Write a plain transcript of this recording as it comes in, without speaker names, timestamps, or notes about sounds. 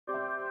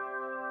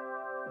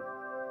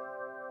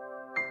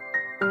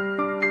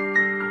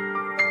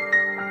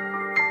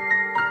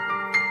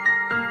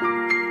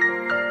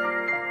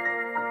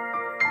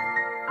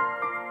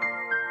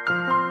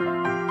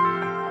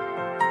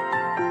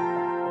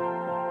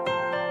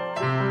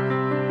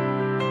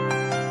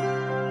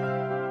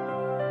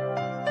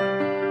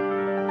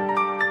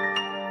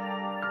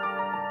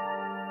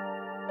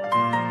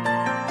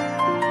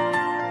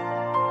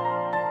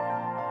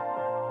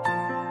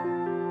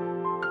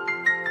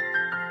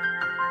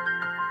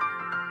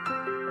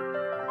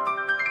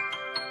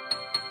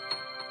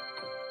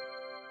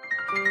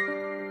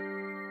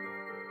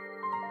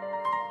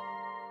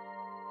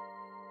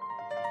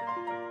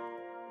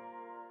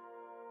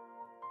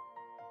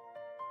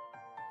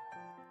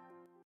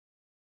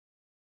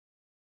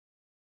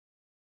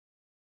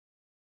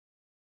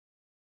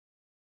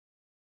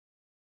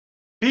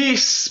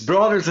Peace,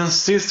 brothers and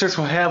sisters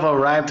who have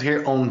arrived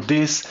here on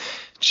this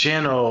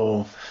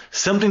channel.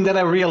 Something that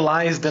I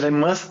realized that I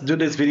must do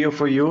this video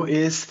for you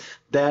is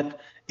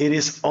that it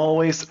is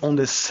always on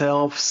the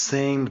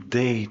same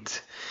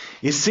date.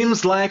 It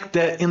seems like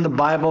that in the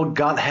Bible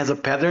God has a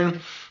pattern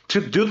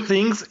to do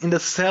things in the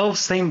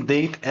same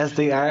date as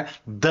they are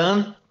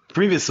done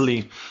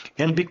previously.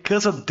 And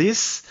because of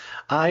this,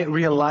 I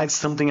realized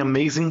something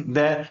amazing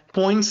that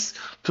points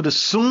to the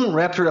soon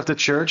rapture of the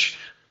church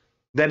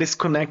that is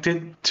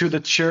connected to the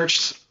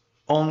church's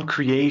own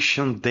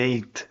creation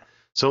date.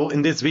 So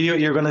in this video,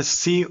 you're going to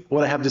see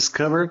what I have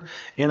discovered,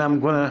 and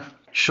I'm going to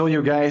show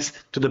you guys,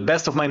 to the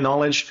best of my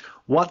knowledge,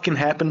 what can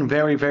happen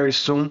very, very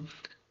soon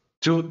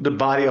to the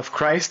body of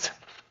Christ.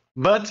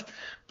 But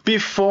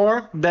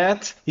before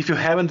that, if you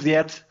haven't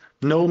yet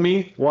known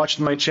me,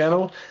 watched my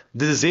channel,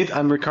 this is it.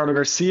 I'm Ricardo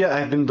Garcia.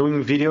 I've been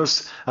doing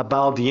videos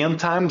about the end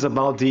times,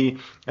 about the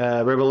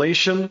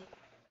Revelation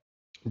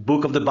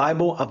book of the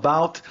Bible,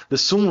 about the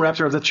soon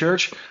rapture of the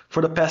church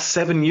for the past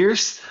 7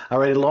 years. I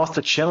already lost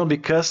the channel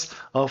because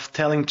of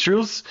telling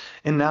truths,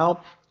 and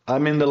now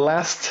I'm in the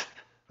last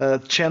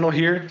channel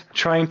here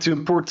trying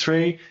to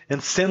portray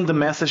and send the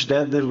message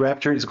that the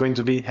rapture is going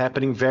to be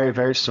happening very,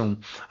 very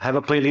soon. I have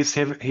a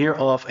playlist here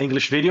of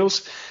English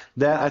videos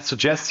that I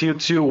suggest you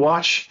to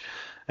watch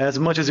as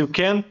much as you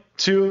can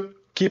to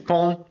keep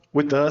on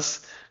with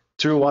us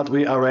through what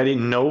we already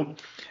know.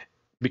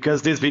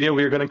 Because this video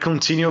we're going to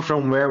continue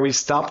from where we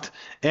stopped,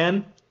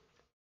 and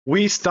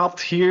we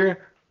stopped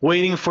here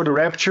waiting for the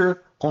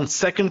rapture on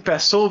second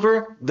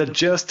Passover that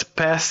just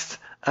passed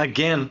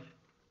again.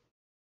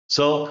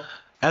 So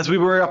as we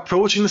were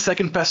approaching the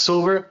second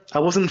Passover, I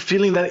wasn't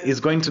feeling that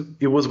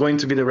it was going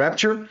to be the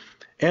rapture,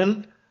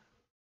 and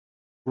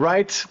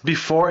right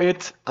before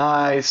it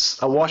I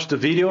watched the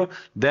video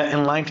that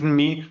enlightened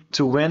me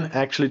to when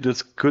actually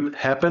this could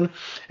happen.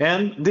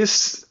 And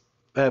this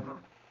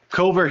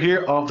cover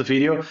here of the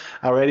video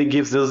already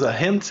gives us a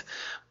hint,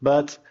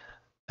 but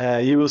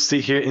you will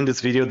see here in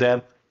this video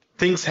that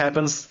things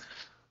happens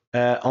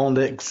on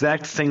the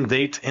exact same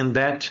date, and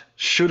that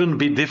shouldn't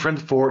be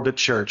different for the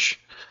church.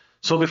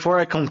 So before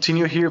I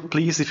continue here,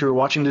 please, if you're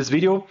watching this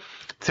video,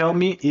 tell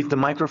me if the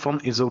microphone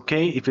is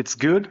okay, if it's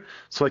good,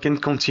 so I can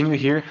continue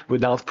here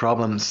without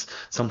problems.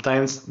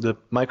 Sometimes the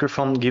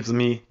microphone gives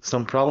me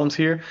some problems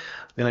here,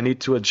 and I need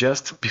to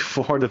adjust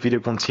before the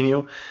video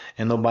continue,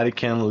 and nobody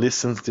can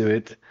listen to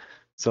it.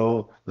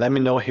 So let me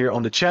know here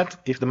on the chat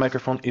if the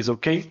microphone is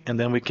okay, and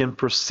then we can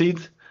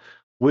proceed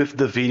with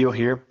the video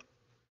here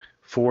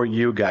for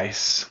you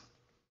guys.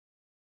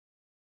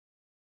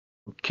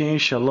 Okay,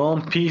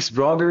 shalom, peace,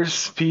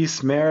 brothers,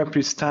 peace, Mara,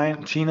 peace,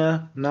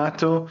 Tina,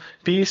 Nato,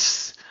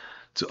 peace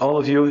to all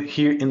of you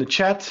here in the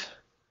chat.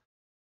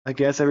 I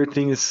guess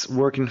everything is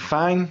working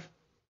fine.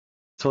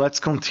 So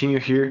let's continue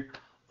here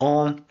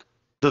on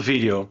the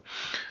video.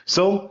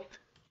 So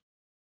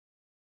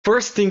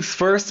first things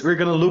first, we're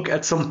going to look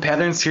at some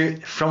patterns here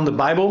from the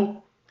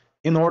Bible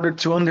in order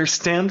to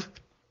understand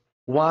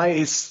why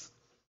is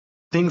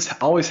things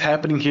always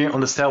happening here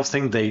on the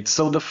same date.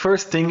 So the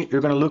first thing,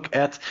 you're going to look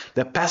at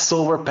the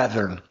Passover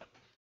pattern.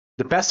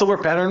 The Passover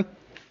pattern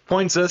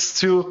points us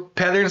to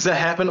patterns that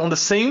happen on the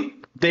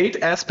same date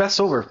as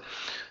Passover.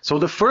 So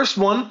the first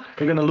one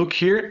we're going to look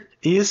here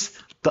is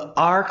the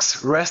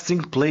ark's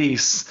resting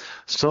place.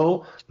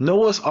 So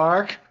Noah's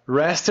ark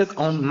rested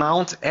on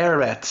Mount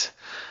Ararat.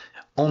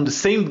 On the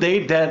same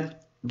date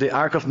that the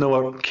Ark of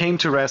Noah came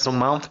to rest on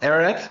Mount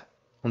Ararat,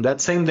 on that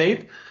same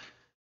date,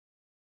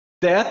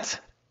 that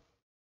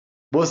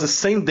was the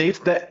same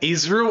date that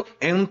Israel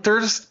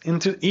enters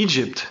into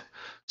Egypt.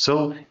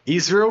 So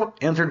Israel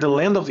entered the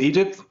land of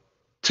Egypt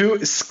to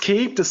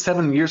escape the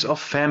 7 years of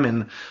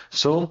famine.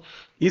 So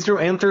Israel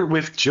entered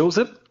with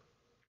Joseph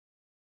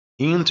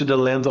into the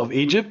land of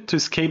Egypt to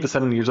escape the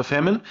 7 years of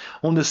famine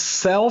on the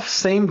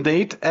same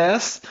date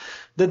as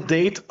the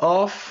date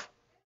of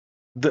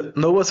the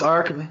Noah's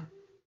Ark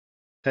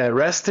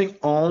resting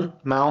on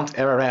Mount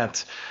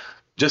Ararat.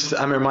 Just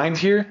a reminder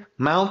here,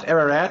 Mount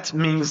Ararat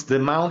means the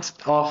mount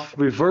of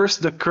reverse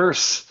the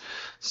curse.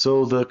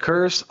 So the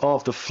curse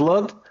of the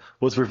flood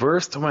was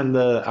reversed when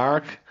the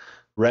ark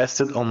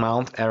rested on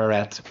Mount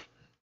Ararat.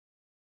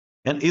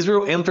 And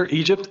Israel entered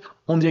Egypt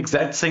on the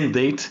exact same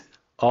date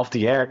of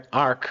the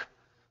ark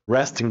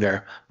resting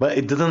there. But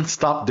it didn't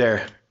stop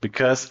there,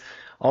 because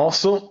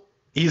also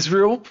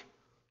Israel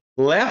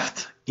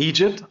left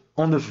Egypt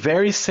on the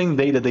very same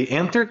day that they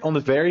entered, on the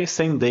very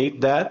same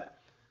date that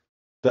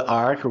the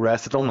ark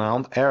rested on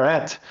Mount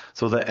Ararat.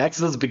 So the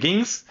Exodus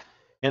begins,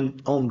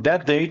 and on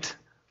that date,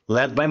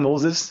 led by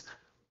Moses,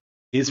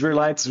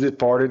 Israelites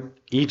departed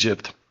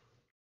Egypt.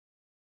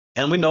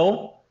 And we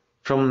know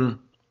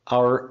from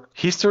our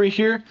history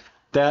here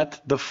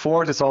that the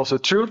fourth is also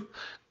true.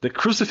 The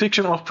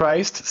crucifixion of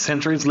Christ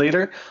centuries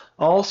later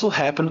also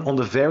happened on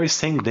the very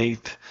same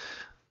date.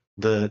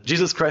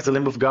 Jesus Christ, the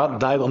Lamb of God,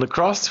 died on the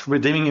cross,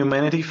 redeeming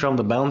humanity from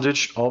the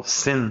bondage of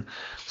sin.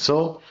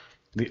 So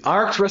the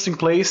ark's resting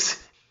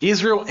place,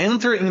 Israel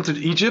entered into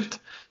Egypt,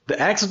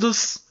 the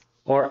Exodus,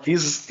 or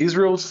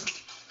Israel's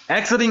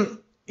exiting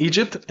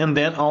Egypt, and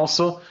then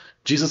also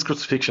Jesus'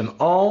 crucifixion.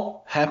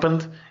 All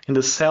happened in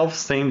the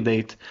same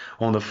date,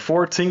 on the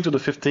 14th to the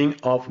 15th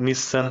of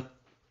Nisan.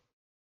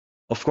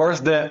 Of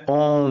course,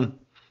 on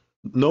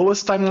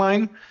Noah's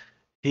timeline,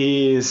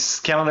 his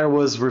calendar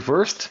was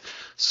reversed.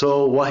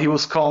 So what he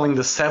was calling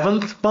the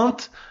 7th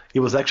month, it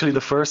was actually the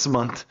 1st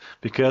month,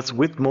 because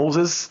with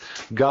Moses,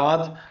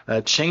 God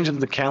changed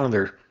the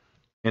calendar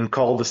and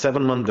called the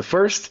 7th month the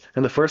 1st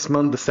and the 1st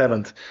month the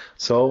 7th.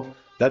 So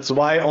that's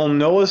why on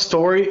Noah's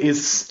story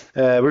is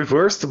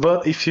reversed,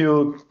 but if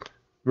you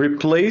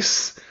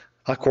replace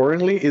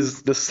accordingly,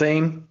 is the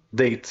same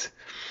date.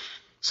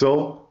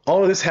 So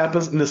all of this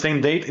happens in the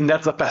same date, and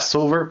that's a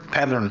Passover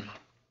pattern.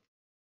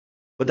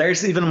 But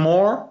there's even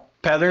more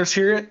patterns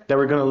here that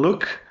we're going to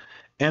look.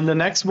 And the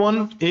next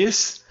one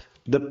is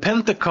the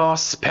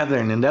Pentecost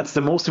pattern, and that's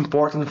the most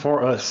important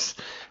for us.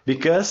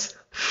 Because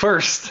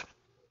first,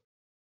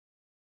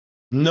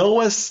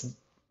 Noah's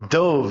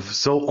dove.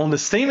 So on the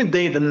same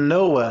day that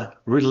Noah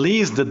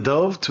released the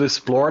dove to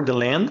explore the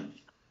land,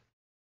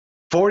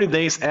 40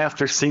 days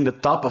after seeing the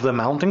top of the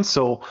mountain,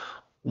 so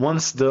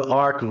once the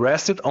ark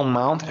rested on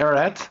Mount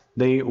Ararat,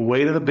 they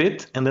waited a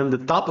bit, and then the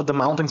top of the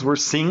mountains were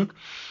seen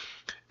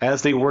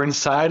as they were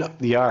inside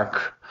the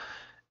ark.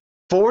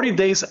 40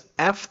 days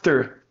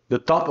after the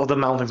top of the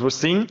mountains were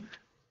seen,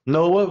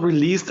 Noah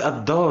released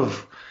a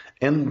dove,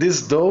 and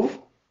this dove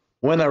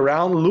went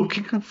around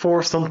looking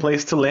for some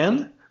place to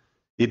land.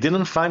 He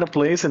didn't find a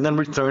place and then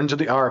returned to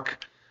the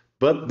ark.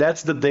 But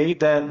that's the day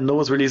that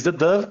Noah released the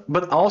dove,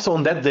 but also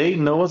on that day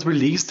Noah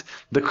released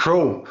the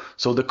crow.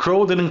 So the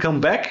crow didn't come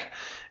back,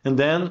 and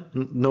then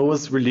Noah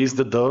released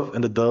the dove,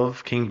 and the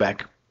dove came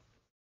back.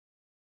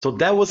 So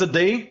that was a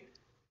day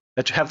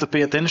that you have to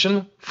pay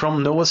attention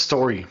from Noah's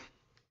story.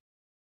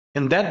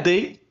 And that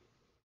day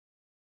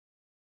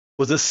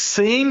was the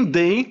same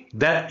day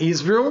that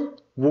Israel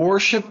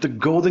worshipped the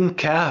golden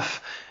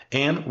calf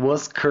and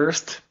was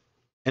cursed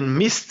and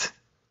missed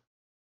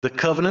the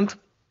covenant.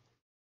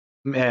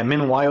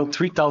 Meanwhile,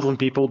 3,000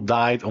 people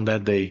died on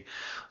that day.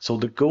 So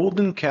the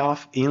golden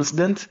calf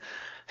incident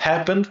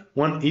happened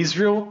when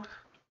Israel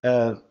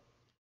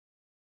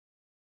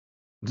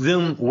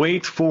didn't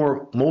wait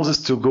for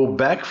Moses to go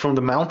back from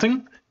the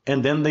mountain,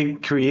 and then they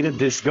created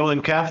this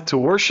golden calf to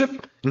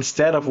worship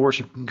instead of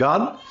worshiping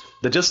God.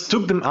 That just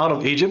took them out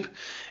of Egypt,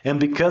 and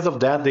because of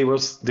that, they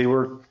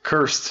were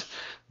cursed.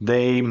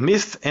 They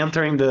missed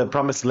entering the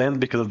promised land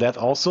because of that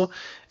also,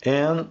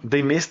 and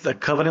they missed a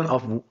covenant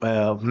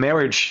of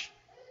marriage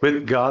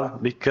with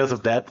God because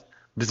of that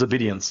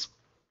disobedience.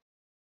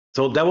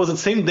 So that was the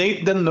same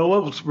date that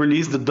Noah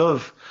released the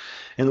dove.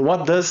 And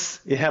what does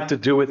it have to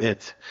do with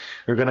it?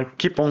 We're going to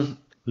keep on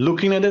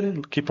looking at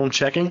it, keep on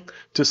checking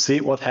to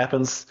see what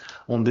happens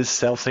on this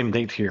same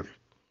date here.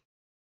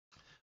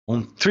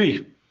 On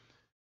 3,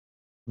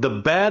 the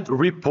bad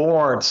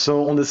report.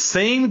 So on the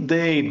same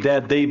day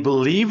that they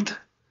believed,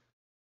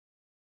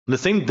 the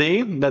same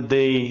day that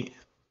they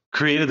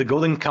created the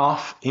golden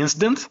calf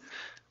incident,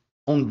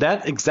 on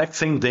that exact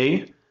same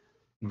day,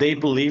 they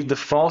believed the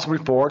false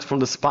report from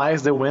the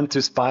spies that went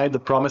to spy the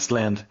promised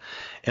land.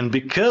 And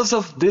because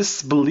of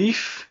this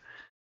belief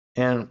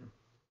and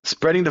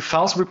spreading the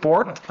false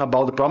report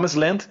about the promised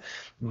land,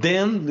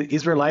 then the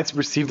Israelites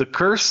received a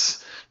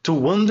curse to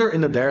wander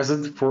in the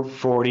desert for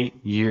 40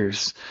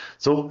 years.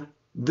 So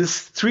these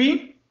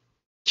 3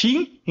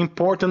 key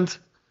important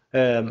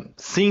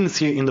scenes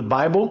here in the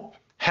Bible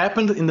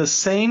happened in the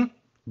same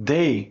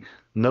day.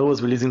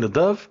 Noah's releasing the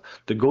dove,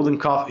 the golden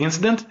calf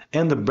incident,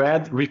 and the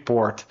bad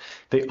report.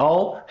 They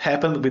all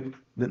happened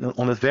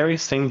on the very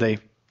same day.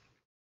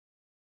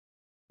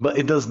 But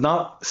it does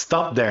not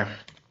stop there.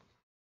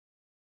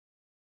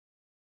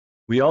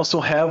 We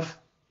also have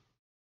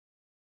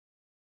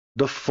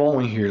the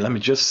following here. Let me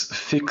just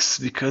fix,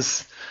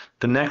 because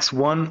the next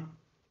one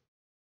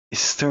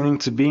is turning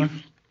to be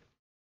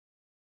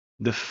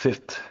the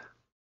 5th.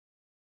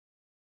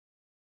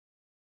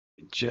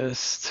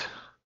 Just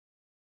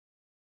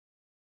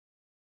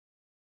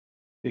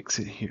fix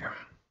it here.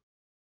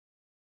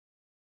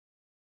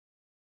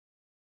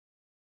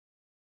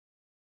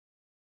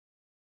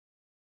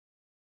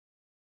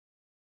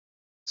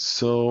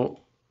 So,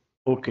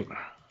 okay.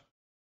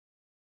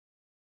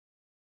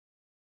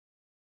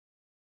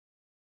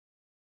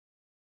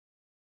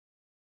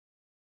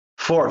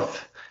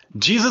 Fourth,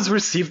 Jesus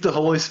received the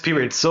Holy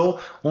Spirit. So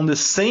on the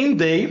same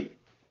day,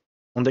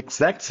 on the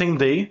exact same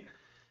day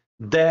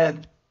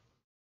that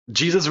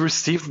Jesus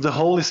received the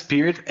Holy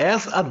Spirit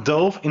as a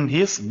dove in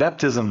his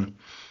baptism.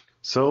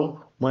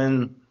 So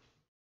when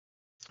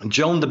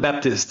John the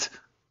Baptist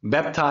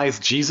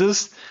baptized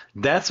Jesus,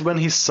 that's when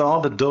he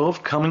saw the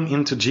dove coming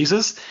into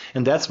Jesus,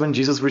 and that's when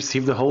Jesus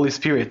received the Holy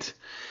Spirit.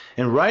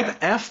 And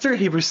right after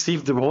he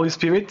received the Holy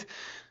Spirit,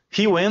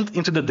 he went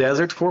into the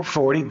desert for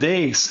 40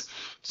 days.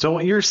 So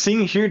you're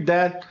seeing here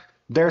that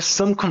there's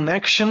some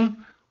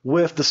connection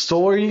with the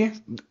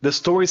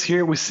stories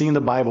here we see in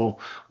the Bible,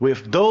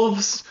 with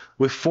doves,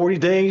 with 40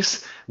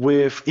 days,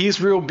 with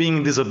Israel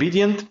being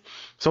disobedient.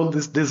 So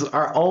these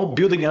are all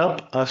building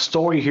up a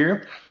story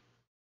here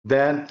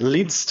that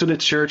leads to the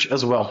church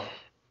as well.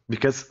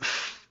 Because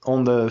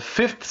on the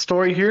fifth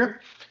story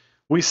here,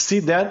 we see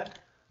that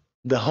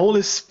the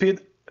Holy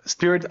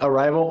Spirit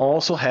arrival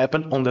also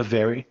happened on the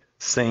very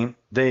same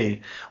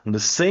day. On the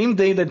same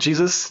day that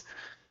Jesus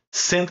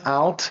sent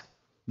out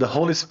the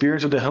Holy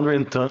Spirit to the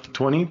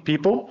 120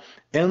 people,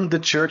 and the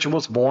church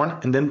was born,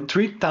 and then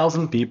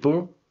 3,000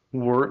 people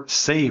were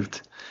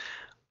saved.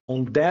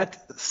 On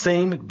that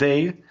same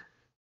day,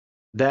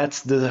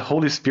 that's the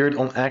Holy Spirit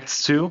on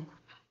Acts 2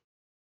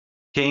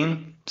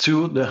 came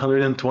to the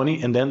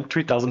 120, and then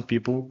 3,000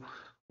 people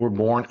were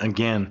born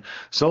again.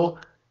 So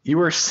you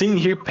are seeing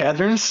here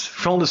patterns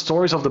from the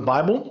stories of the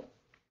Bible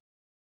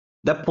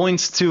that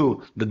points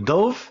to the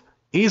dove,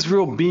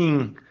 Israel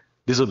being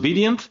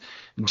disobedient,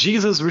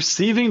 Jesus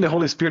receiving the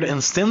Holy Spirit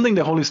and sending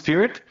the Holy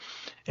Spirit,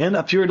 and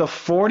a period of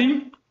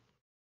 40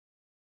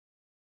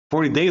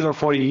 days or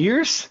 40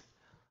 years,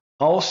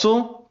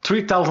 also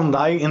 3,000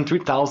 dying and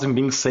 3,000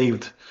 being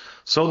saved.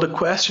 So the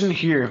question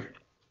here,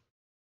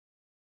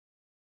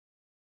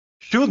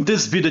 should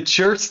this be the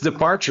church's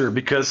departure?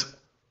 Because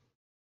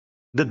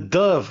the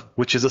dove,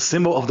 which is a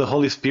symbol of the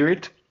Holy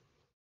Spirit,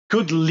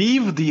 could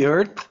leave the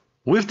earth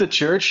with the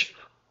church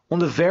on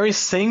the very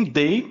same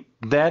day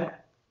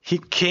that he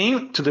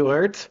came to the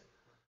earth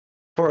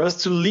for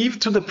us to leave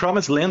to the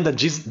promised land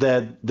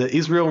that the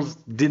Israel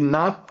did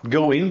not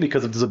go in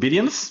because of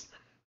disobedience.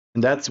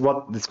 And that's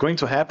what is going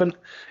to happen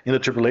in the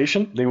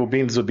tribulation. They will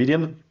be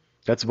disobedient.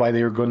 That's why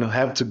they are going to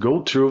have to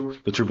go through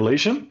the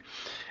tribulation.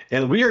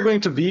 And we are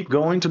going to be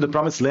going to the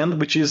promised land,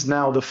 which is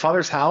now the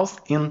Father's house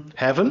in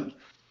heaven.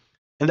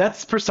 And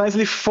that's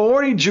precisely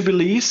 40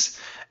 jubilees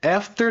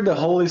after the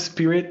Holy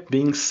Spirit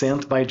being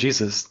sent by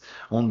Jesus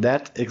on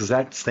that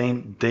exact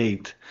same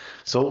date.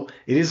 So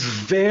it is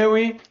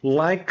very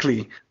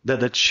likely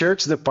that the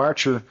church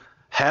departure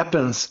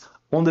happens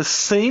on the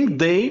same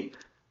day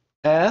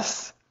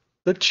as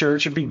the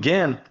church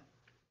began.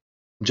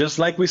 Just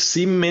like we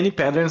see many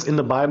patterns in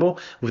the Bible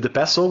with the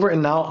Passover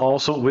and now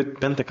also with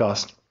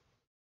Pentecost.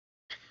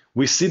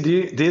 We see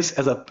this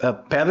as a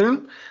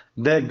pattern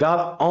that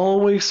God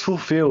always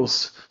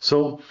fulfills.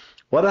 So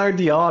what are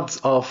the odds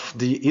of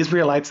the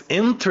Israelites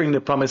entering the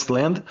promised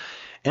land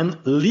and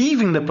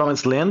leaving the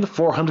promised land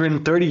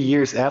 430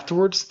 years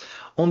afterwards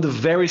on the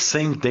very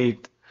same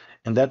date?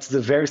 And that's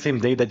the very same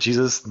day that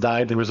Jesus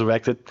died and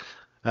resurrected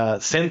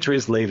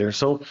centuries later.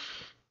 So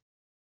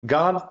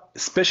God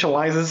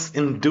specializes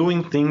in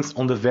doing things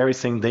on the very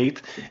same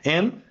date,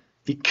 and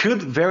it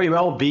could very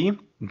well be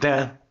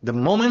that the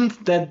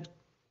moment that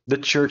the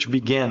church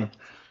began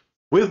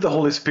with the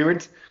Holy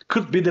Spirit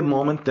could be the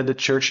moment that the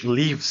church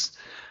leaves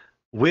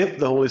with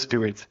the Holy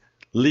Spirit,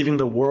 leaving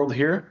the world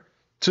here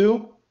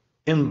to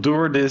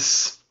endure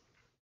this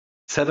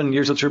 7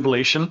 years of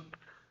tribulation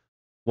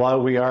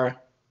while we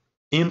are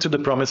into the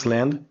promised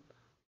land,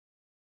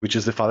 which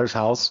is the Father's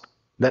house,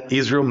 that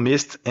Israel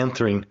missed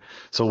entering.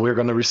 So we're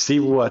going to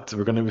receive what?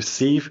 We're going to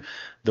receive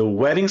the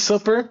wedding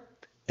supper,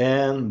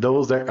 and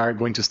those that are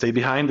going to stay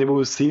behind, they will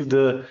receive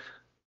the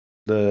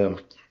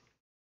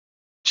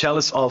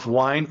chalice of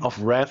wine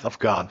of wrath of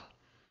God.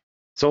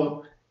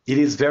 So it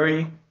is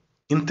very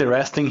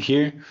interesting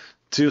here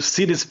to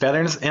see these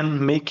patterns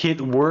and make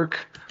it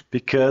work,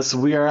 because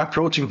we are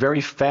approaching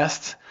very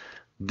fast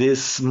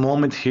this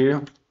moment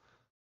here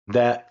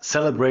that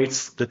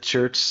celebrates the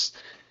church's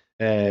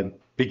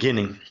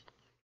beginning.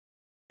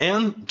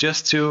 And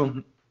just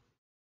to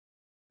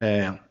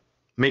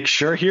make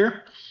sure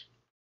here,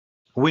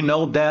 we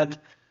know that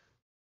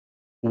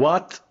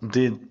what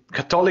the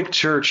Catholic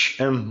Church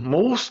and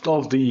most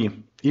of the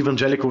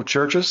evangelical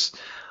churches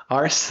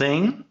are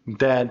saying,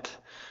 that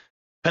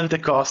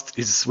Pentecost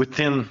is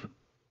within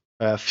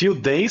a few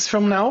days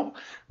from now.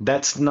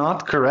 That's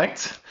not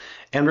correct.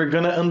 And we're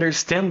going to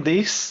understand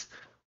this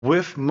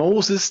with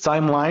Moses'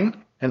 timeline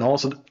and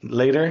also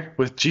later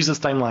with Jesus'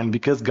 timeline,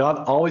 because God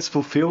always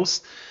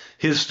fulfills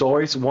his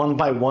stories one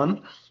by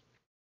one.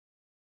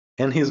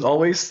 And he's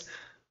always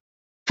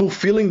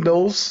fulfilling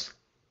those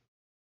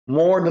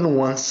more than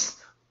once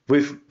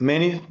with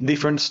many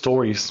different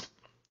stories.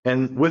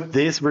 And with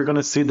this, we're going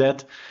to see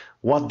that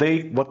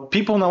what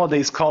people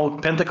nowadays call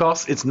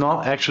Pentecost, it's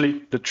not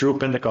actually the true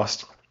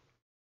Pentecost.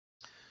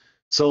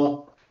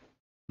 So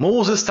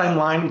Moses'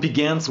 timeline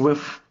begins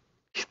with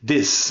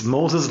this.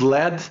 Moses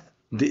led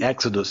the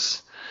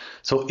Exodus.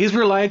 So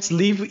Israelites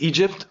leave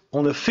Egypt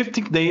on the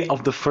 15th day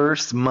of the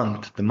first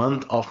month, the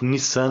month of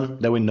Nisan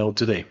that we know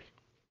today.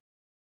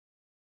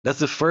 That's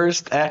the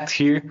first act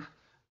here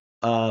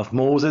of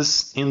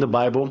Moses in the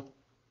Bible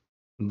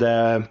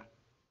that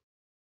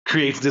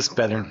creates this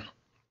pattern.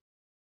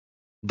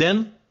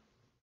 Then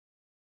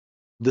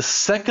the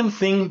second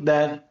thing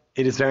that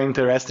it is very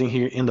interesting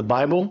here in the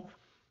Bible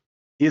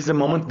is the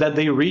moment that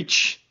they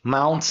reach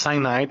Mount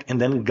Sinai,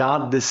 and then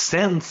God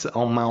descends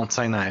on Mount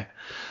Sinai.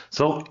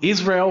 So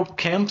Israel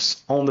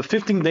camps on the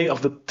 15th day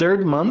of the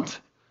third month,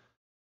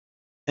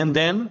 and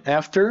then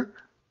after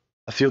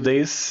a few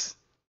days,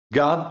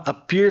 God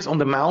appears on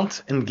the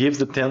mount and gives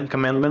the 10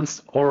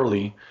 commandments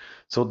orally.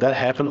 So that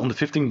happened on the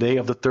 15th day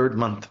of the third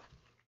month.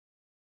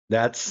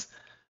 That's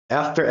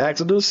after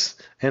Exodus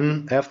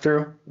and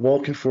after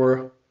walking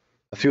for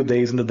a few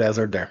days in the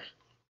desert there.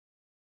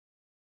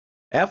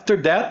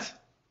 After that,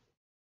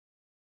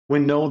 we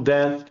know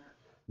that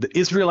the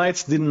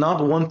Israelites did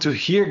not want to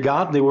hear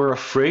God. They were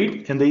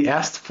afraid, and they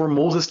asked for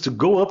Moses to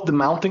go up the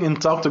mountain and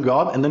talk to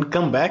God and then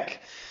come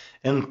back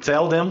and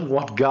tell them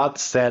what God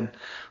said.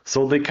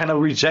 So they kind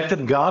of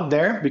rejected God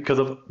there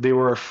because they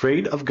were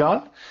afraid of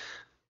God.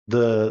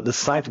 The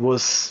sight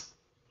was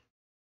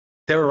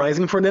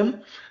terrorizing for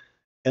them.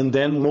 And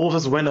then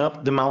Moses went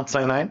up the Mount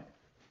Sinai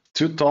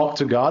to talk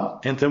to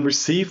God and then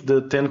receive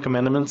the 10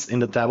 commandments in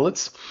the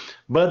tablets.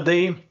 But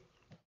they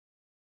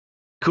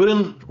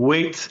couldn't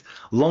wait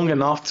long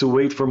enough to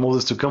wait for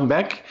Moses to come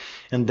back.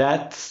 And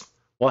that's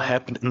what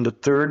happened in the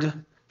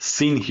third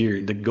scene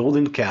here, the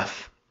golden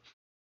calf.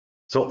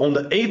 So on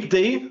the 8th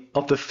day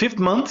of the 5th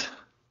month,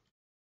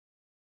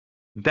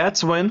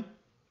 that's when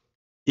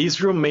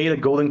Israel made a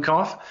golden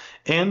calf,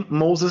 and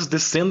Moses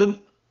descended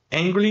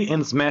angrily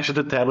and smashed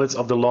the tablets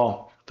of the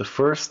law. The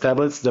first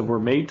tablets that were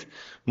made,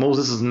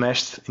 Moses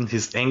smashed in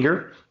his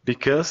anger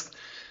because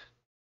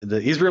the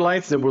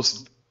Israelites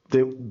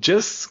they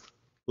just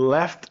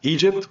left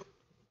Egypt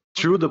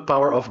through the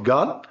power of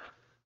God.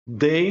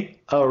 They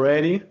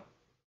already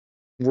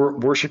were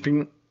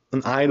worshiping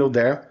an idol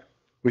there,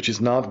 which is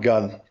not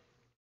God.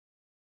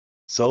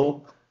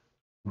 So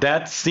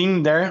that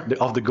scene there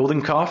of the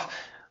golden calf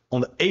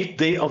on the 8th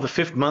day of the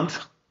 5th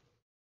month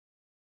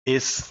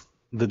is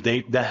the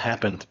date that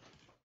happened.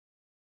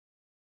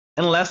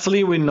 And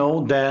lastly, we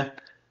know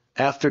that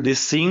after this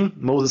scene,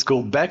 Moses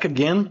goes back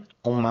again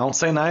on Mount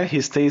Sinai.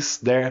 He stays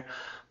there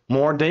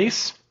more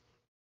days.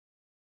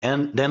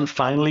 And then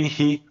finally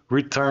he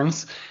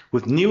returns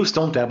with new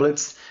stone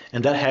tablets.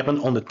 And that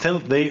happened on the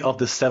 10th day of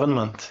the 7th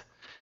month.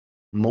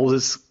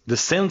 Moses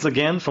descends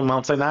again from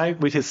Mount Sinai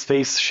with his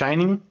face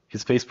shining.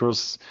 His face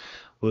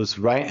was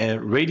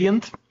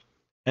radiant.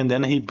 And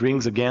then he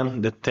brings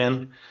again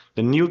the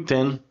new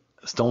 10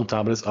 stone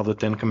tablets of the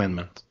 10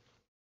 commandments.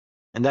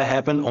 And that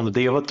happened on the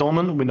Day of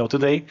Atonement, we know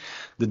today,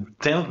 the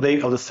 10th day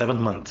of the 7th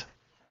month.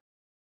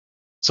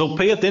 So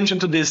pay attention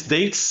to these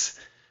dates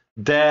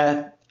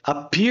that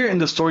appear in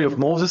the story of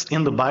Moses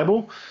in the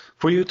Bible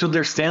for you to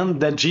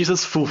understand that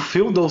Jesus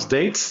fulfilled those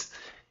dates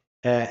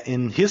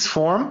in his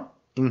form,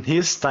 in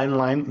his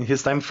timeline, in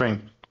his time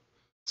frame.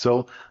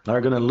 So now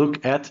we're going to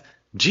look at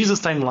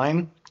Jesus'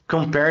 timeline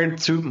compared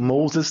to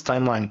Moses'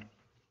 timeline.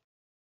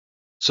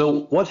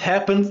 So what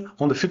happened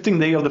on the 15th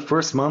day of the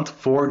 1st month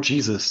for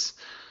Jesus?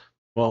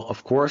 Well,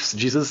 of course,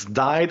 Jesus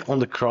died on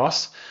the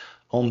cross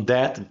on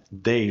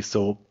that day.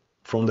 So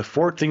from the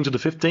 14th to the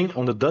 15th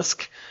on the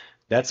dusk,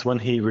 that's when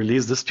he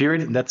released the Spirit,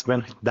 and that's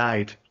when he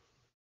died.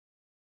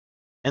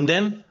 And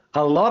then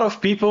a lot of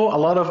people, a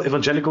lot of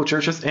evangelical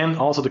churches and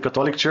also the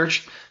Catholic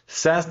Church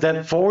says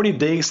that 40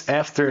 days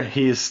after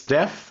his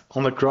death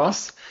on the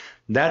cross,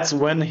 that's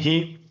when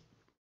he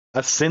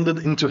ascended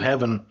into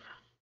heaven,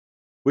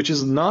 which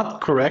is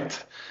not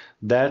correct.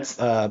 That's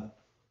a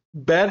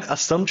bad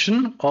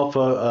assumption of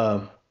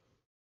a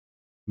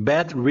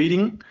bad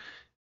reading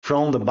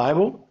from the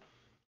Bible,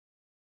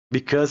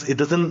 because it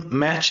doesn't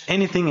match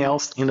anything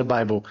else in the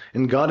Bible,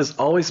 and God is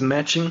always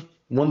matching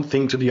one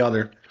thing to the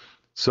other.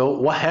 So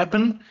what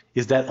happened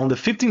is that on the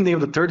 15th day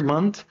of the 3rd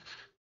month,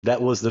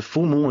 that was the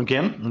full moon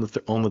again on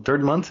the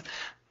 3rd month,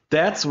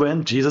 that's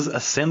when Jesus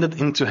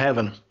ascended into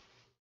heaven.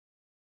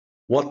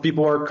 What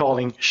people are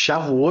calling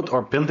Shavuot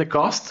or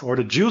Pentecost, or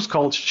the Jews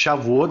call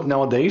Shavuot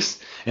nowadays,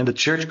 and the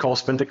church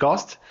calls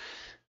Pentecost.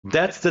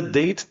 That's the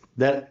date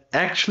that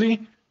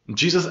actually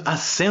Jesus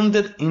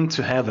ascended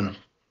into heaven,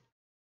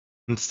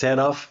 instead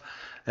of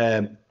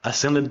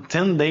ascended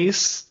 10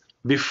 days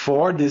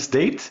before this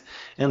date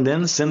and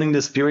then sending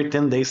the Spirit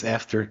 10 days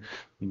after.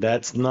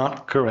 That's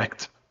not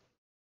correct.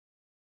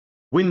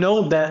 We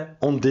know that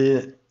on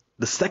the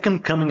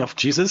second coming of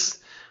Jesus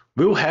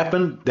will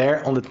happen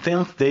there on the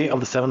 10th day of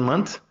the 7th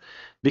month,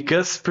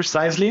 because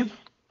precisely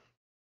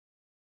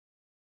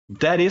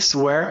that is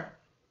when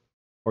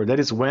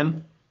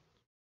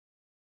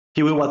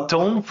he will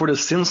atone for the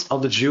sins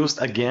of the Jews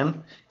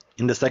again.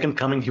 In the second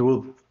coming, he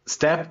will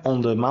step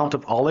on the Mount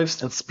of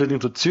Olives and split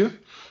into two.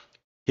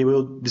 He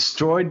will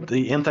destroy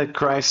the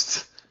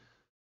Antichrist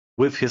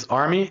with his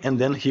army, and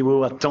then he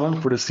will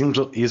atone for the sins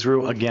of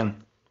Israel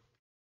again.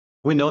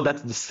 We know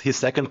that's his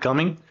second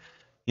coming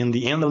in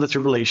the end of the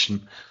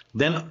tribulation.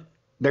 Then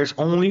there's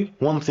only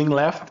one thing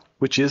left,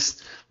 which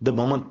is the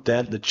moment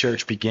that the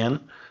church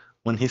began,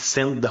 when he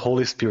sent the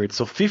Holy Spirit.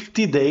 So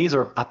 50 days,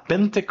 or a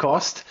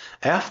Pentecost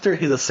after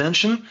his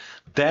ascension,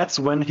 that's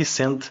when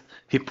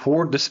he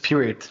poured the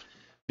Spirit.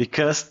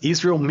 Because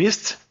Israel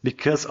missed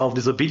because of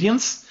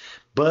disobedience,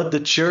 but the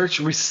church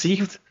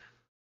received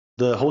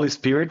the Holy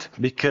Spirit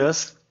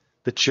because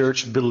the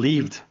church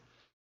believed.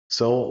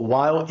 So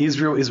while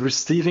Israel is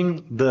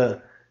receiving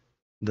the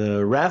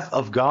wrath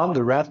of God,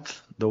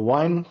 the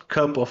wine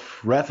cup of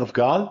wrath of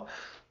God,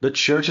 the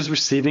church is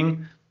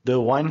receiving the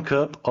wine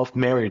cup of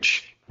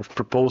marriage, of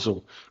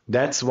proposal.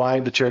 That's why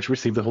the church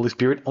received the Holy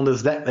Spirit on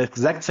the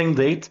exact same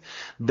date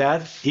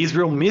that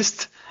Israel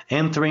missed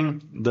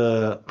entering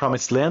the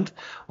promised land,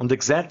 on the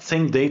exact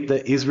same date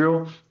that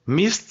Israel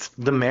missed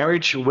the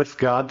marriage with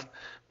God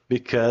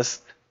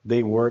because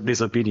they were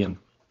disobedient.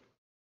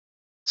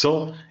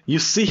 So you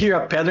see here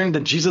a pattern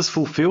that Jesus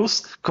fulfills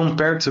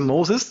compared to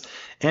Moses,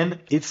 and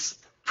it's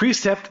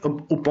precept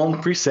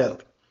upon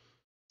precept.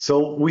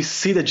 So we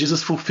see that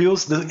Jesus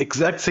fulfills the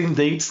exact same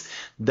dates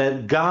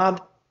that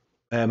God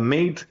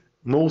made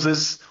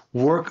Moses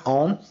work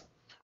on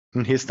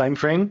in his time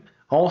frame.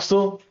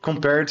 Also,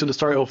 compared to the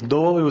story of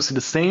Noah, we will see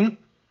the same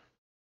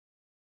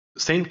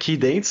key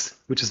dates,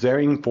 which is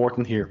very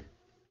important here.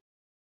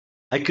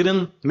 I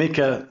couldn't make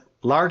a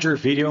larger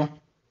video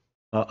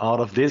out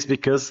of this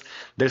because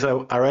there's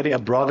already a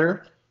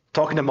brother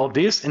talking about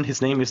this, and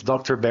his name is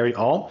Dr. Barry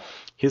All.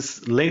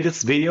 His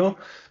latest video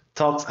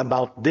talks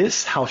about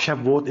this, how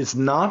Shavuot is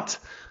not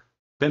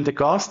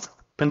Pentecost.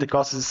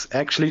 Pentecost is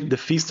actually the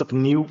Feast of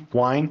New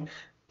Wine,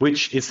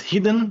 which is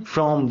hidden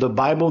from the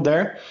Bible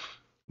there,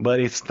 but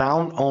it's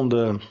found on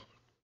the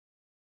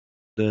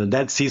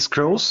Dead Sea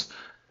Scrolls.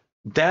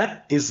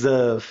 That is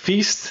the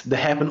feast that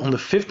happened on the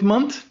 5th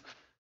month,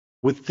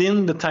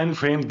 within the time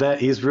frame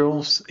that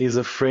Israel is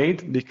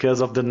afraid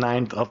because of the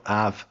 9th of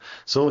Av.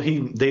 So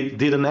they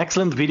did an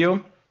excellent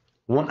video,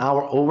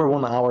 over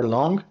 1 hour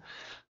long,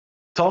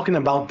 talking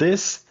about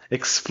this,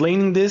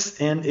 explaining this,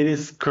 and it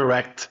is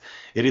correct.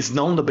 It is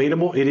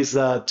non-debatable. It is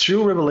a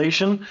true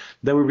revelation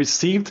that we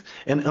received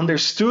and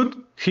understood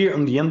here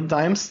in the end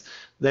times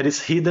that is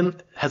hidden,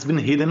 has been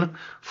hidden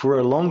for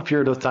a long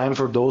period of time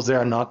for those that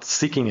are not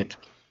seeking it.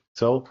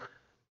 So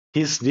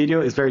his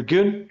video is very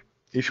good.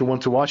 If you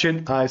want to watch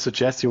it, I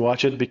suggest you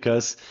watch it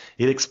because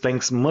it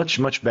explains much,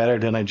 much better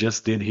than I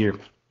just did here.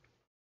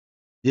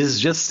 This is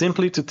just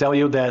simply to tell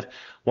you that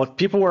what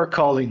people are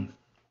calling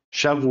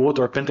Shavuot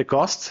or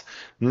Pentecost,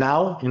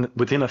 now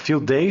within a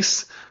few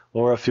days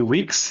or a few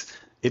weeks,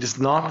 it is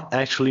not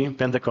actually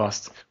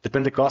Pentecost. The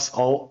Pentecost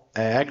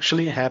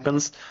actually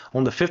happens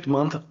on the 5th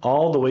month,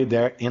 all the way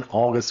there in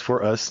August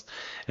for us.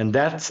 And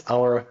that's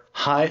our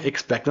high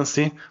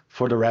expectancy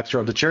for the rapture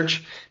of the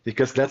church,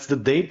 because that's the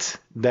date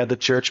that the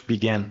church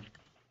began.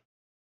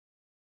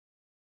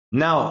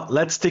 Now,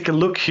 let's take a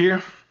look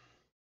here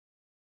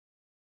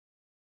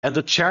at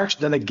the chart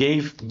that I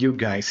gave you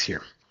guys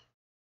here.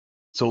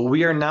 So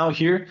we are now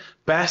here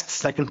past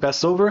second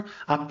Passover,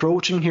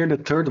 approaching here the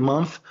 3rd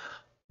month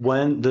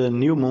when the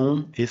new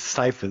moon is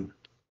siphoned.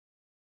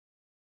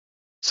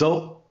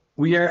 So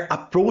we are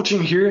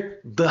approaching here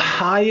the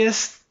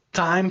highest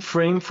time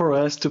frame for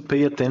us to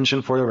pay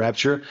attention for the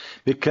rapture,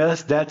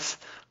 because that's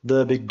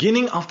the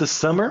beginning of the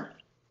summer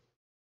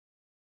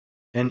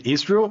in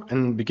Israel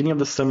and beginning of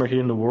the summer here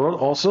in the world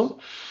also.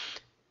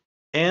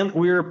 And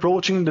we're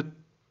approaching the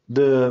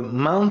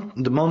 3rd,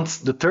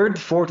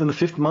 4th, and the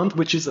 5th month,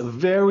 which is a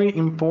very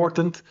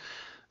important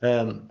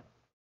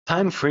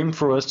time frame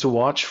for us to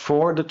watch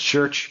for the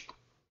church,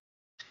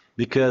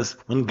 because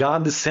when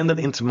God descended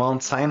into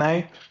Mount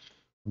Sinai,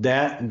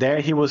 there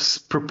he was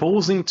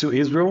proposing to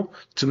Israel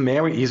to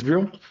marry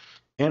Israel,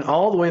 and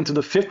all the way into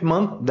the 5th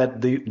month,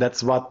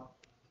 that's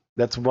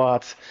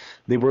what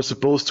they were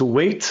supposed to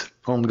wait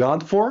on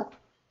God for.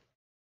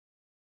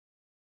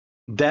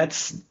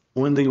 That's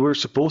when they were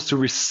supposed to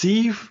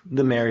receive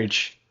the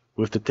marriage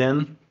with the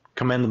 10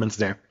 commandments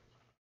there.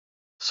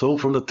 So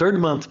from the 3rd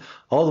month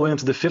all the way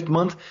into the 5th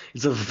month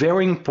is a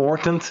very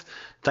important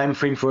time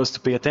frame for us to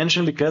pay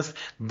attention, because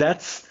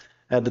that's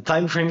the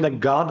time frame that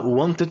God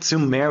wanted to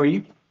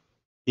marry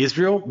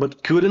Israel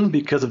but couldn't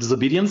because of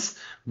disobedience.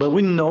 But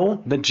we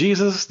know that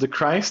Jesus the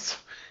Christ,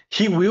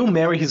 he will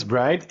marry his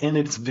bride, and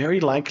it's very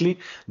likely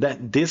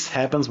that this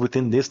happens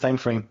within this time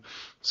frame.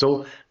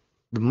 So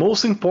the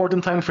most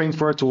important time frame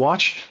for us to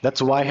watch,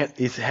 that's why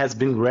it has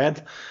been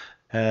read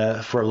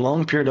for a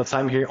long period of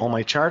time here on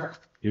my chart.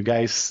 You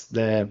guys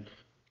that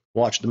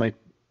watched my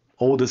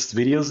oldest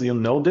videos, you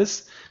know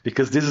this,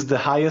 because this is the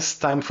highest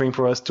time frame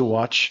for us to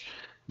watch,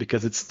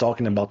 because it's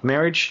talking about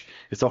marriage,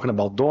 it's talking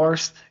about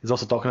doors, it's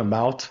also talking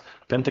about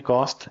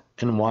Pentecost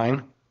and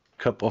wine,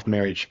 cup of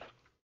marriage.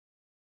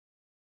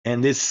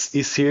 And this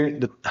is here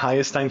the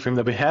highest time frame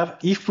that we have.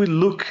 If we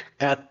look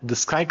at the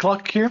sky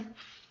clock here,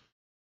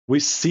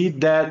 we see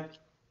that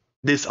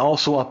this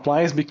also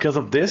applies because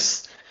of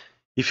this.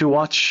 If you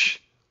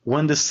watch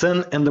when the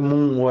sun and the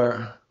moon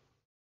were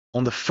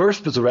on the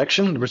first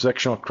resurrection, the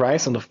resurrection of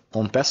Christ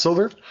on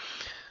Passover,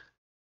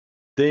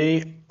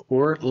 they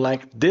were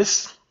like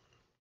this.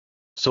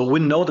 So we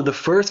know that the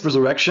first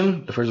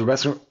resurrection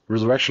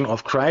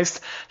of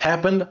Christ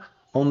happened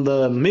on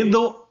the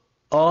middle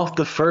of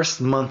the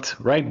 1st month,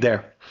 right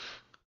there.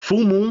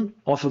 Full moon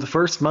of the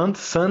 1st month,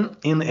 sun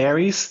in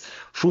Aries,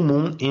 full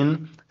moon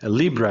in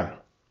Libra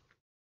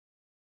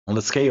on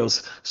the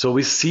scales. So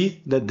we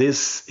see that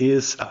this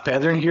is a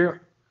pattern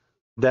here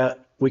that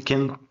we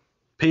can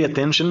pay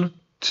attention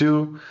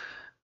to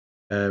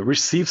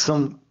receive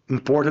some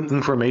important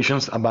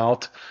information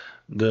about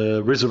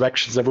the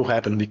resurrections that will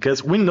happen,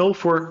 because we know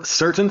for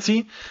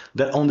certainty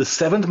that on the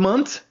 7th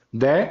month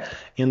there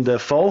in the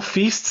fall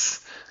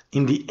feasts,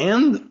 in the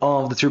end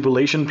of the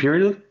tribulation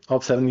period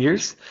of 7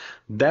 years,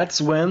 that's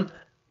when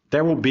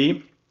there will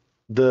be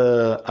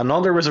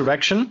another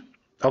resurrection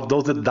of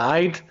those that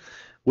died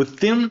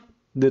within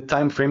the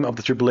time frame of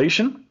the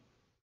tribulation,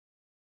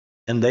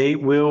 and they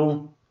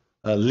will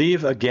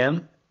live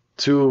again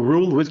to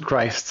rule with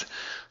Christ.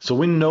 So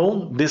we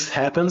know this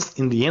happens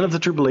in the end of the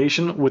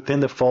tribulation within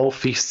the fall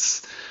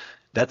feasts.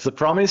 That's the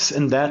promise,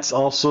 and that's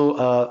also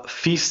a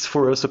feast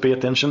for us to pay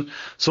attention.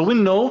 So we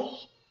know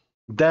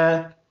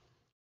that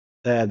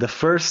the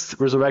first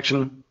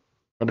resurrection,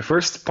 or the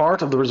first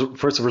part of the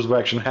first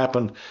resurrection,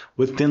 happened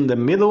within the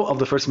middle of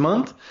the first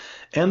month,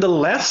 and the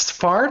last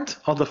part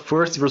of the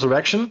first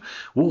resurrection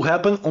will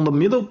happen on the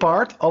middle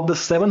part of the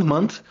 7th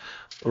month,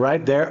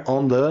 right there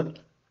on the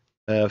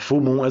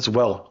full moon as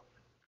well.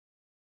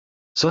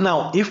 So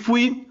now, if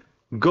we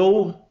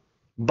go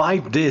by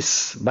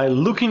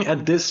looking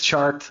at this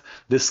chart,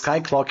 this sky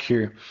clock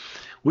here,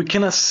 we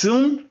can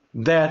assume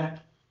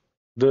that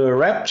the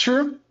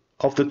rapture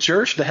of the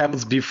church that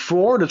happens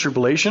before the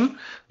tribulation,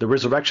 the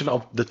resurrection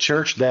of the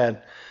church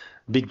that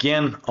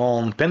began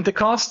on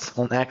Pentecost,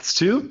 on Acts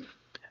 2,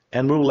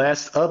 and will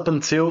last up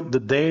until the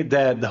day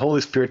that the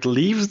Holy Spirit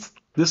leaves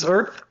this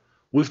earth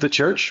with the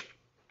church.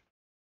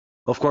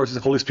 Of course, the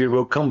Holy Spirit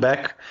will come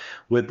back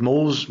with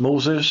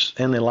Moses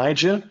and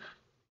Elijah,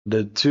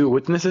 the two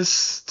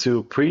witnesses,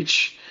 to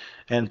preach,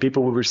 and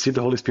people will receive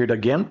the Holy Spirit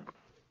again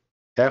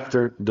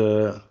after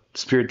the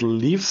Spirit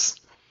leaves.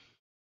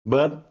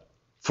 But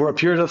for a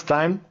period of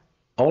time,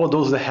 all of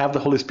those that have the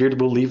Holy Spirit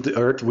will leave the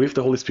earth with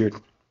the Holy Spirit.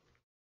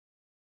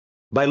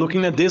 By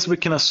looking at this, we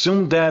can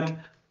assume that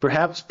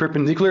perhaps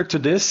perpendicular to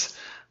this,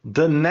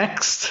 the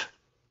next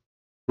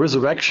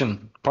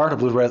resurrection, part of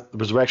the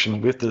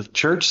resurrection with the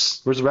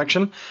church's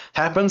resurrection,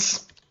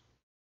 happens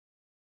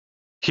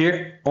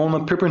here on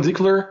a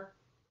perpendicular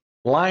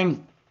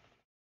line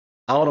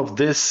out of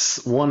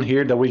this one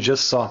here that we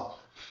just saw.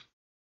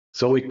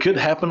 So it could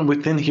happen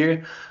within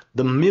here,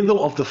 the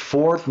middle of the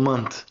 4th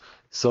month.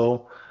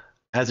 So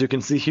as you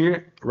can see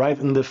here, right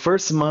in the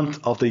first month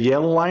of the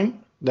yellow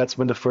line, that's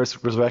when the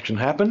first resurrection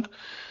happened.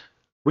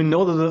 We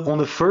know that on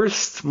the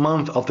first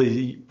month of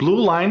the blue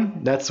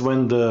line, that's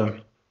when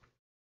the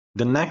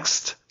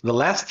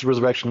last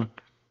resurrection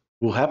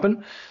will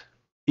happen.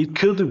 It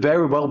could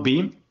very well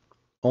be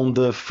on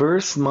the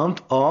first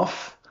month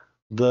of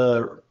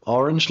the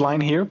orange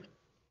line here,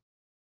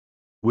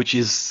 which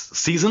is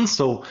season.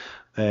 So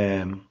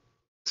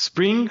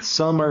spring,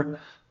 summer,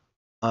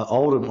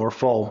 autumn or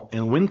fall,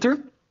 and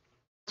winter.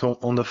 So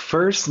on the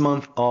first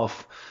month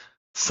of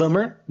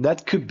summer,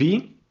 that could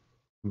be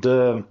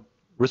the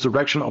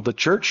resurrection of the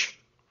church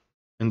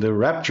and the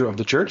rapture of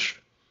the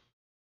church.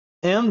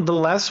 And the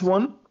last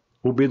one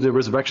will be the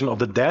resurrection of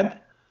the dead.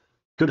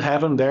 Could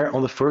happen there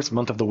on the first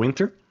month of the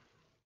winter.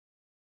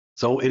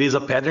 So it is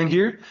a pattern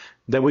here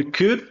that we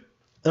could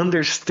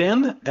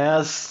understand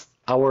as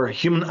our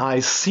human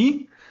eyes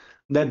see,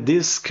 that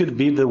this could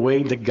be the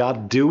way that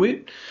God do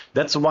it.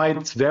 That's why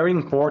it's very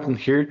important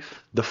here,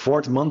 the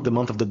 4th month, the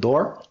month of the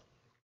door.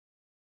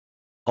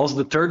 Also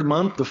the 3rd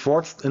month, the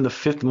 4th and the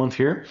 5th month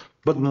here,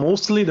 but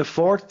mostly the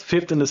 4th,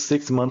 5th, and the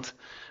 6th month,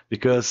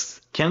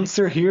 because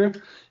Cancer here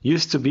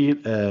used to be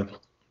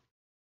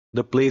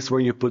the place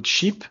where you put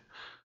sheep.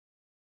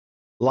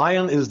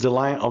 Lion is the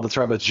lion of the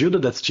tribe of Judah,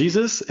 that's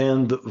Jesus,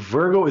 and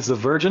Virgo is the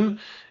virgin.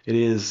 It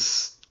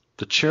is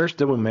the church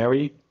that will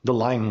marry the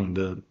lion,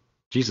 the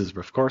Jesus,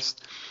 of course.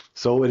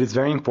 So it is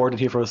very important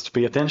here for us to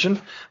pay attention.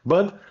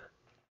 But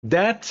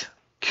that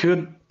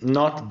could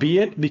not be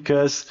it,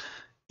 because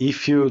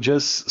if you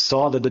just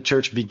saw that the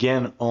church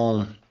began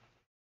on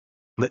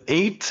the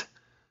 8th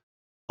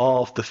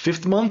of the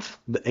 5th month,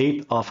 the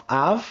 8th of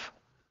Av,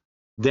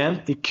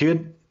 then it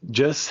could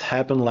just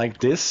happen like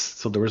this.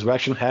 So the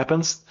resurrection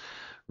happens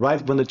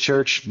right when the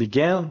church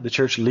began. The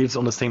church leaves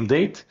on the same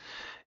date.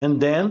 And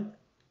then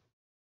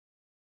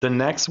the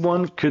next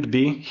one could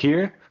be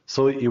here.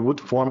 So it would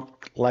form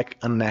like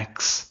an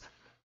X.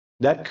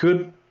 That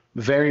could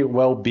very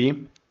well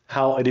be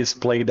how it is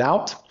played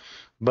out.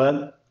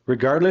 But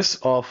regardless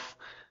of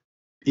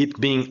it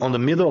being on the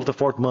middle of the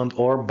 4th month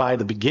or by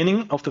the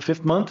beginning of the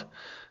 5th month,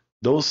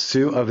 those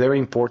two are very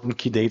important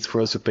key dates for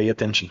us to pay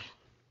attention.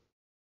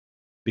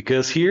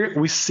 Because here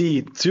we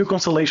see two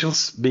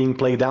constellations being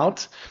played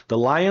out, the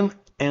lion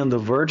and the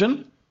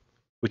virgin,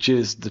 which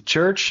is the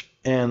church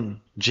and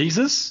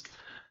Jesus.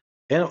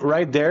 And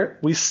right there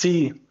we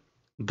see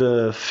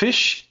the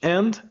fish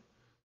and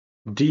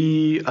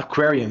the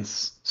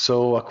Aquarians.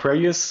 So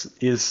Aquarius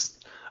is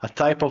a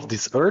type of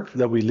this earth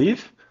that we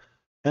live.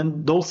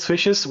 And those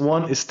fishes,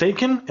 one is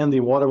taken and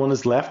the other one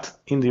is left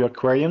in the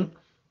Aquarian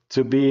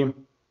to be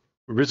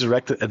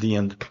resurrected at the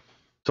end.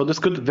 So this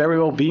could very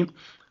well be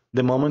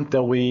the moment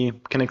that we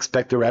can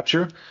expect the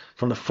rapture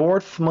from the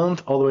 4th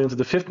month all the way into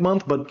the 5th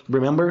month. But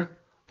remember,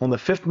 on the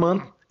 5th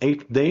month,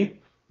 8th day,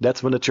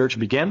 that's when the church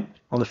began,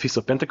 on the Feast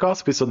of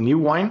Pentecost, Feast of New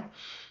Wine.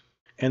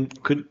 And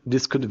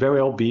this could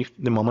very well be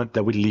the moment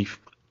that we leave.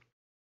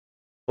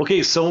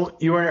 Okay, so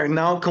you are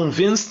now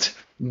convinced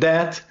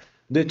that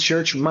the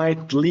church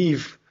might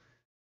leave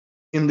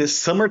in the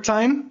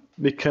summertime,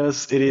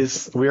 because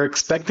we are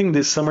expecting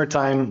this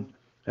summertime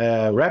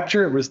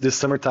rapture, this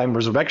summertime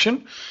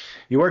resurrection.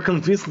 You are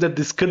convinced that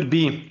this could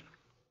be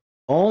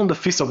on the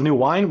Feast of New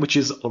Wine, which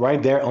is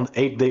right there on the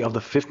 8th day of the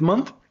 5th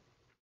month,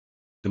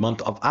 the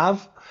month of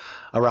Av,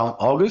 around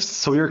August.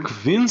 So you're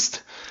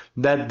convinced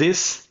that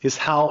this is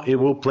how it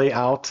will play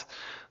out,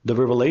 the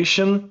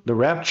revelation, the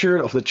rapture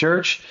of the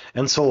church,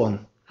 and so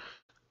on.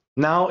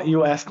 Now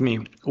you ask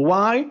me,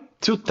 why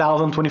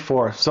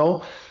 2024?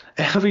 So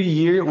every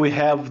year we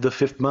have the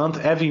 5th month,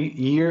 every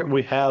year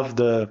we have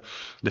the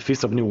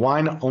Feast of New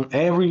Wine, on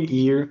every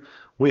year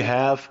we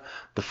have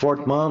the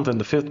 4th month and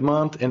the 5th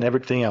month and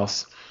everything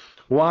else.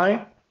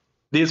 Why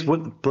this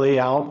would play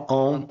out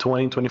on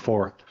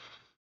 2024?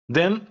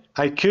 Then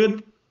I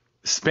could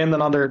spend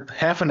another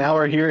half an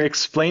hour here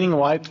explaining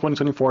why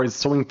 2024 is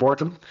so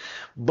important,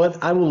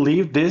 but I will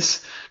leave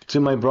this to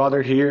my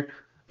brother here,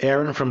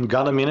 Aaron from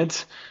God a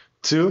Minute,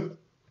 to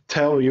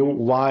tell you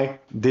why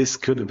this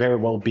could very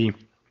well be.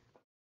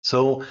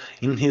 So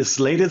in his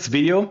latest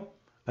video,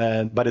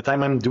 by the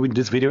time I'm doing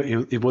this video,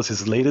 it was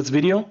his latest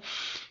video,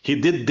 he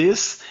did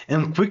this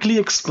and quickly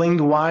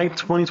explained why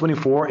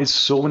 2024 is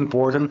so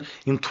important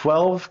in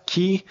 12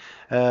 key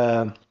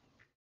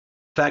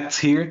facts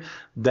here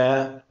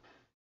that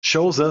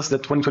shows us that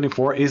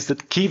 2024 is the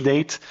key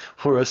date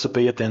for us to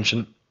pay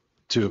attention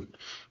to,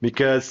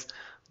 because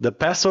the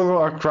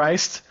Passover of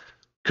Christ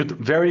could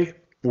very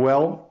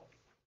well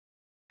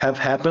have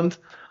happened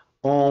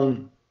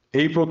on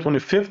April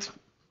 25th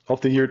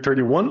of the year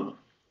 31,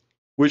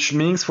 which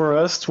means for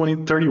us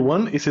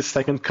 2031 is his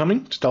second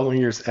coming, 2,000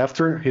 years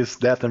after his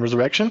death and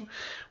resurrection,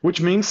 which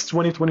means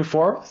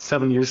 2024,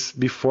 7 years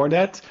before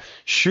that,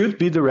 should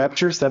be the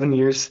rapture, 7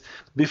 years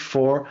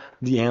before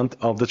the end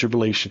of the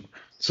tribulation.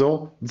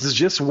 So this is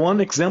just one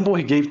example.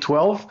 He gave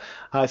 12.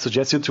 I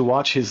suggest you to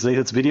watch his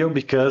latest video,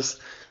 because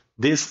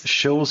this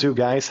shows you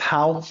guys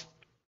how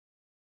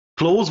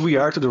close we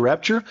are to the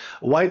rapture,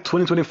 why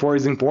 2024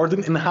 is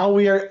important, and how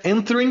we are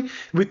entering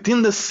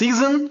within the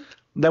season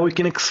that we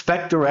can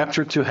expect the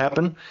rapture to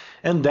happen.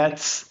 And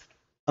that's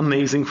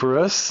amazing for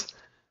us,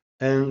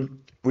 and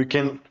we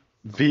can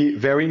be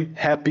very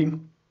happy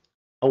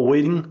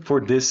awaiting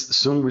for this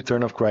soon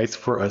return of Christ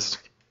for us.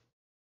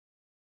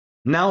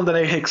 Now that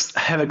I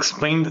have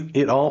explained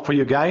it all for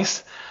you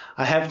guys,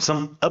 I have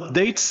some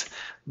updates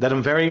that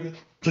I'm very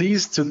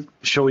pleased to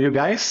show you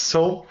guys.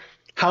 So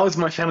how is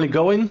my family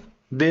going?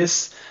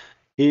 This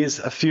is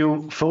a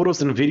few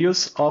photos and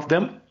videos of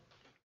them.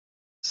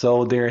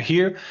 So they're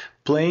here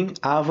playing,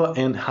 Ava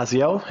and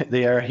Haziel.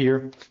 They are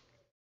here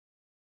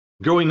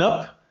growing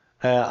up.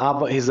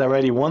 Ava is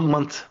already 1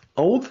 month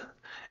old,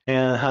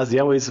 and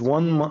Haziel is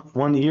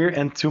 1 year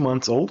and 2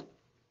 months old.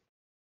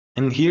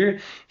 And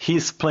here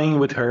he's playing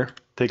with her.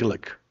 Take a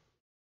look.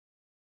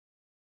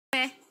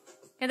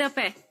 Cadê o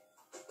pé?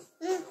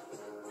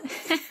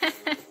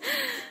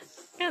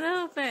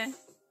 Cadê o pé?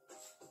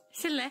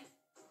 Chile.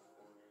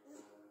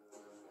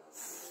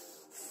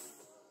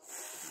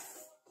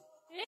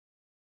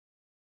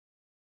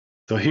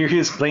 So here he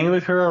is playing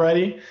with her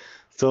already.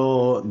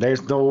 So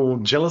there's no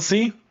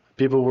jealousy.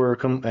 People were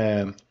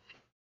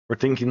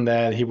thinking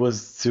that he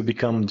was to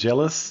become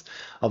jealous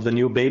of the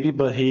new baby,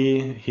 but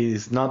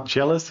he's not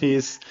jealous.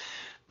 He's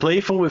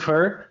playful with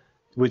her.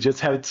 We just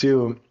have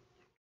to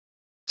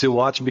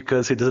watch,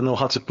 because he doesn't know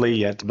how to play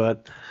yet.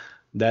 But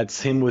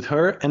that's him with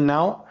her. And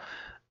now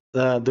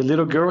the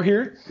little girl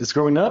here is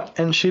growing up,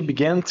 and she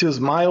began to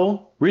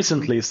smile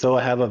recently. So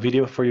I have a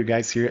video for you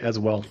guys here as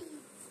well.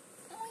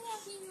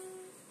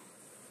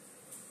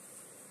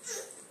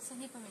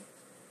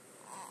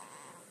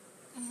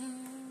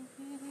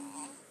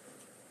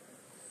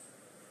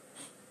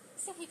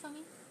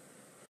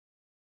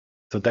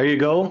 So there you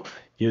go.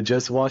 You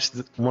just watched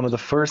one of the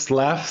first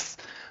laughs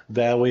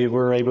that we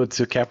were able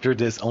to capture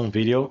this on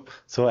video.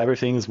 So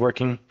everything is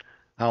working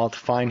out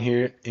fine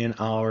here in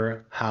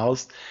our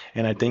house.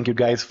 And I thank you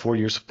guys for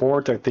your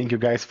support. I thank you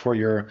guys for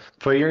your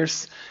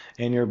prayers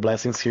and your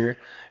blessings here.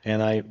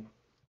 And I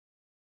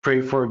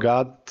pray for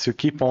God to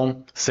keep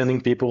on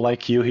sending people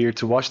like you here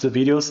to watch the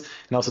videos,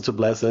 and also to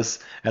bless us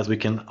as we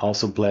can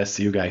also bless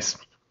you guys.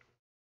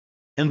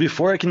 And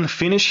before I can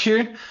finish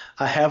here,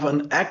 I have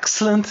an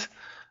excellent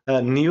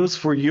news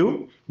for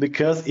you,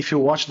 because if you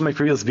watched my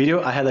previous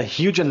video, I had a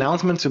huge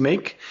announcement to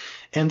make,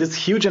 and this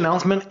huge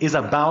announcement is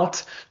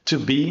about to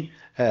be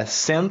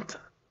sent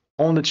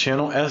on the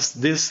channel as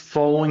this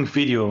following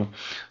video.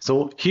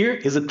 So here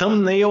is a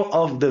thumbnail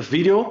of the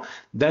video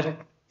that,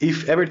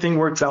 if everything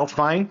works out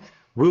fine,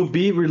 will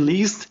be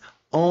released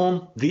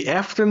on the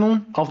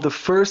afternoon of the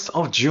 1st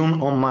of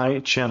June on my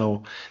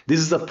channel. This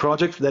is a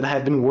project that I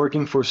have been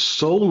working for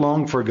so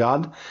long for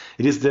God.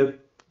 It is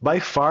by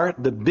far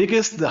the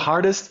biggest, the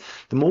hardest,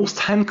 the most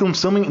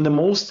time-consuming, and the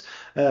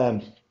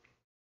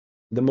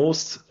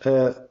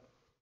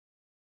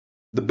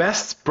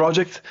best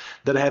project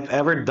that I have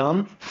ever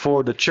done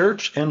for the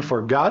church and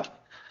for God.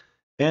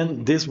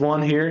 And this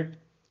one here,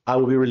 I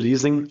will be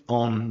releasing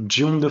on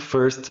June the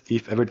 1st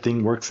if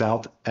everything works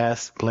out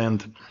as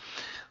planned.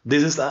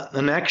 This is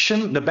an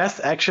action, the best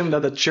action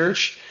that the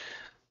church,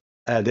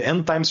 the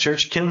end times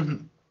church,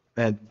 can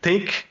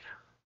take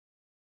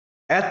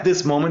at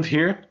this moment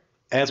here,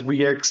 as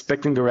we are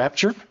expecting the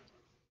rapture.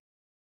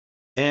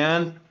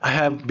 And I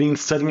have been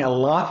studying a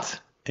lot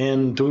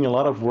and doing a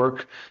lot of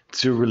work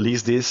to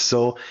release this.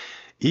 So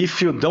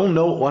if you don't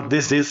know what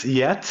this is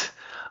yet,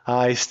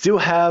 I still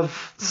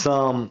have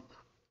some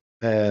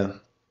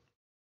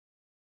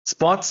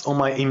spots on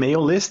my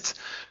email list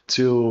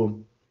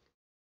to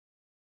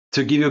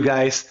give you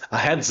guys a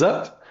heads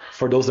up.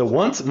 For those that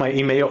want, my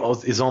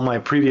email is on my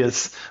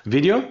previous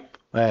video.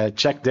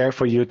 Check there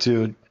for you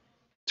to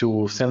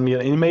send me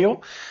an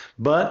email.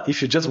 But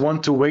if you just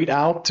want to wait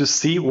out to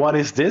see what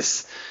is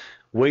this,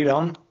 wait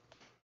on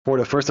for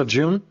the 1st of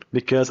June,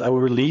 because I will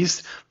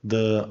release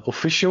the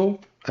official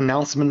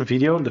announcement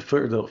video,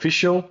 the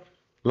official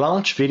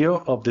launch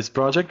video of this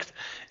project.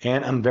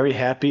 And I'm very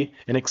happy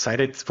and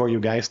excited for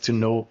you guys to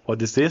know what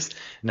this is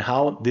and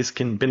how this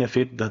can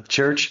benefit the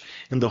church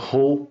in the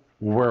whole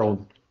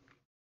world.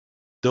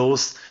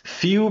 Those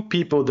few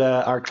people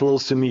that are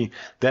close to me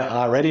that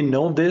already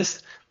know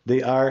this,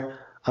 they are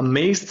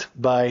amazed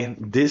by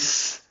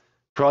this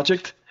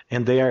project,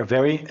 and they are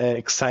very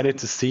excited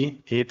to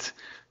see it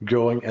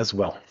growing as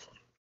well.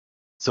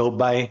 So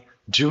by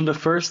June the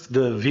 1st,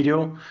 the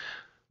video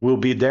will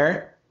be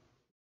there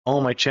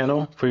on my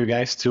channel for you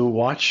guys to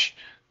watch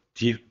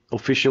the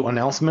official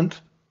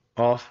announcement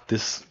of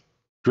this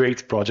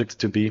great project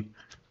to be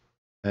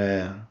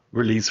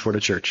released for the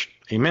church.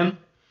 Amen.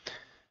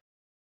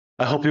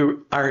 I hope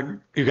you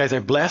guys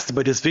are blessed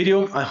by this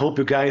video. I hope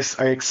you guys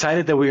are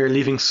excited that we are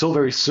leaving so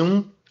very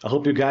soon. I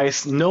hope you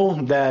guys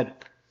know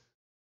that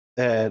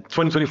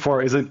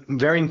 2024 is a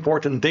very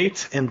important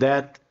date, and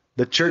that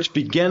the church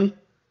began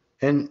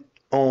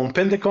on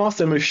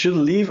Pentecost, and we should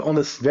leave on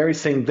this very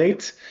same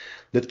date,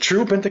 the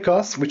true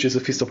Pentecost, which is the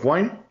Feast of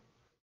Wine.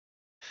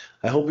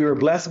 I hope you are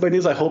blessed by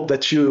this. I hope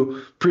that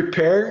you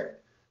prepare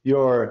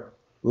your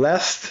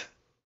last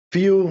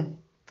few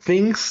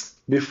things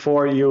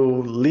before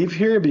you leave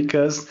here,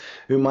 because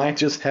we might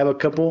just have a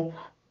couple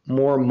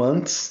more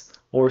months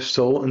or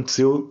so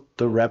until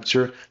the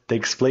rapture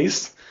takes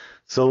place.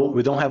 So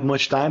we don't have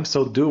much time,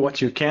 so do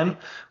what you can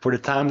for the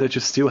time that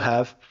you still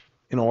have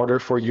in order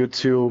for you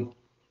to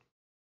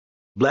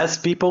bless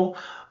people,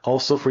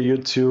 also for you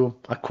to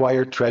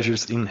acquire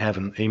treasures in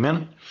heaven.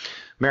 Amen.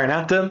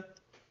 Maranatha,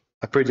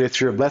 I pray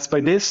that you're blessed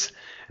by this,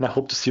 and I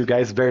hope to see you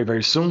guys very,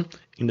 very soon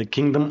in the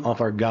kingdom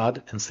of our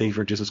God and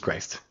Savior Jesus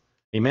Christ.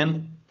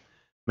 Amen.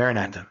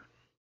 Maranatha.